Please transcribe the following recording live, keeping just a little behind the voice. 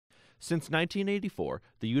Since 1984,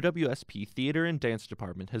 the UWSP Theater and Dance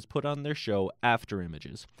Department has put on their show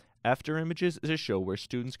Afterimages. Afterimages is a show where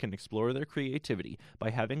students can explore their creativity by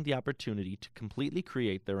having the opportunity to completely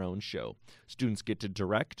create their own show. Students get to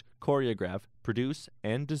direct, choreograph, produce,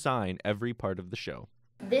 and design every part of the show.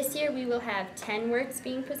 This year we will have 10 works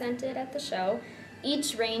being presented at the show,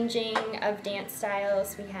 each ranging of dance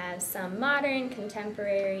styles. We have some modern,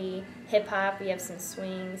 contemporary, hip-hop, we have some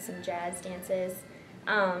swing, some jazz dances,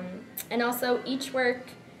 and also each work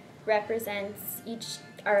represents each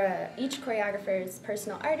choreographer's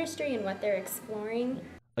personal artistry and what they're exploring.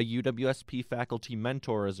 A UWSP faculty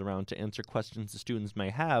mentor is around to answer questions the students may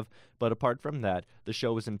have, but apart from that, the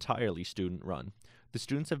show is entirely student-run. The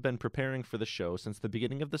students have been preparing for the show since the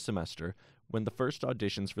beginning of the semester, when the first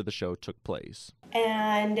auditions for the show took place.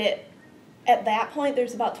 And at that point,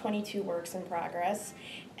 there's about 22 works in progress.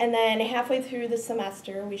 And then halfway through the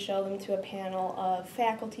semester, we show them to a panel of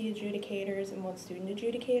faculty adjudicators and one student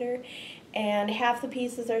adjudicator. And half the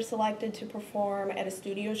pieces are selected to perform at a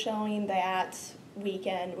studio showing that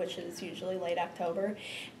weekend, which is usually late October.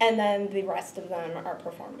 And then the rest of them are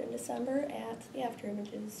performed in December at the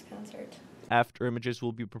Afterimages concert. Afterimages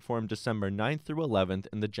will be performed December 9th through 11th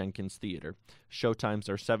in the Jenkins Theater. Showtimes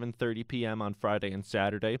are 7:30 p.m. on Friday and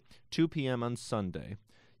Saturday, 2 p.m. on Sunday.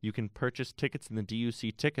 You can purchase tickets in the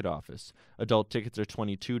DUC ticket office. Adult tickets are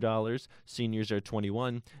 $22, seniors are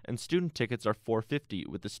 $21, and student tickets are $4.50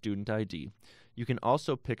 with a student ID. You can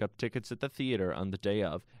also pick up tickets at the theater on the day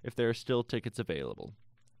of if there are still tickets available.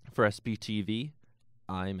 For SPTV,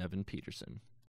 I'm Evan Peterson.